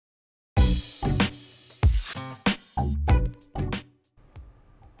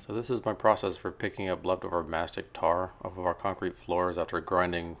So this is my process for picking up leftover mastic tar off of our concrete floors after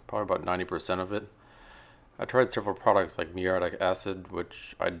grinding probably about 90% of it. I tried several products like muriatic acid,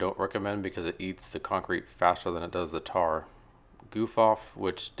 which I don't recommend because it eats the concrete faster than it does the tar. Goof Off,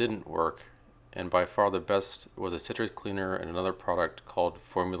 which didn't work, and by far the best was a citrus cleaner and another product called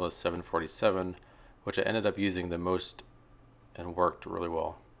Formula 747, which I ended up using the most and worked really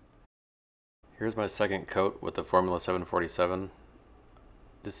well. Here's my second coat with the Formula 747.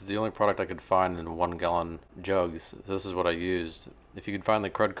 This is the only product I could find in 1-gallon jugs. So this is what I used. If you could find the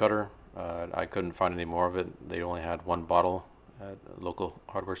crud cutter, I couldn't find any more of it. They only had one bottle at a local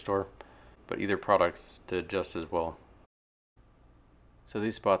hardware store, but either products did just as well. So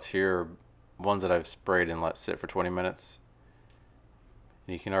these spots here are ones that I've sprayed and let sit for 20 minutes.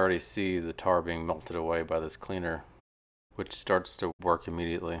 And you can already see the tar being melted away by this cleaner, which starts to work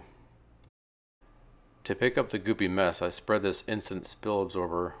immediately. To pick up the goopy mess, I spread this instant spill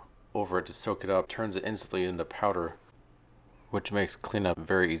absorber over it to soak it up. It turns it instantly into powder, which makes cleanup a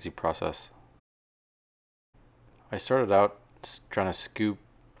very easy process. I started out just trying to scoop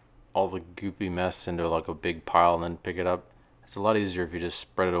all the goopy mess into like a big pile and then pick it up. It's a lot easier if you just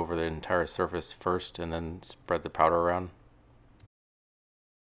spread it over the entire surface first and then spread the powder around.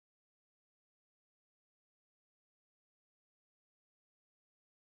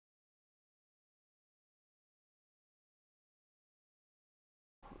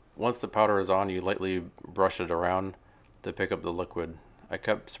 Once the powder is on, you lightly brush it around to pick up the liquid. I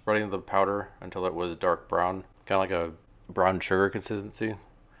kept spreading the powder until it was dark brown, kind of like a brown sugar consistency.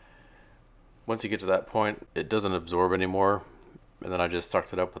 Once you get to that point, it doesn't absorb anymore, and then I just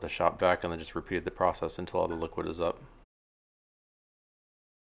sucked it up with a shop vac and then just repeated the process until all the liquid is up.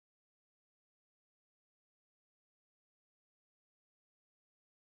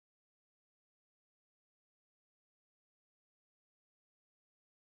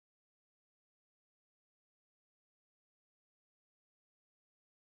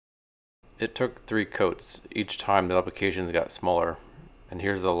 It took 3 coats. Each time the applications got smaller. And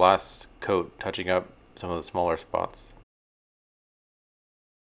here's the last coat touching up some of the smaller spots.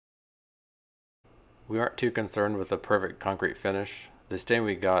 We aren't too concerned with the perfect concrete finish. The stain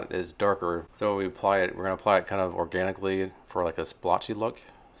we got is darker, so when we apply it, we're going to apply it kind of organically for like a splotchy look.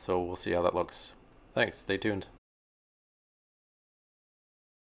 So we'll see how that looks. Thanks, stay tuned.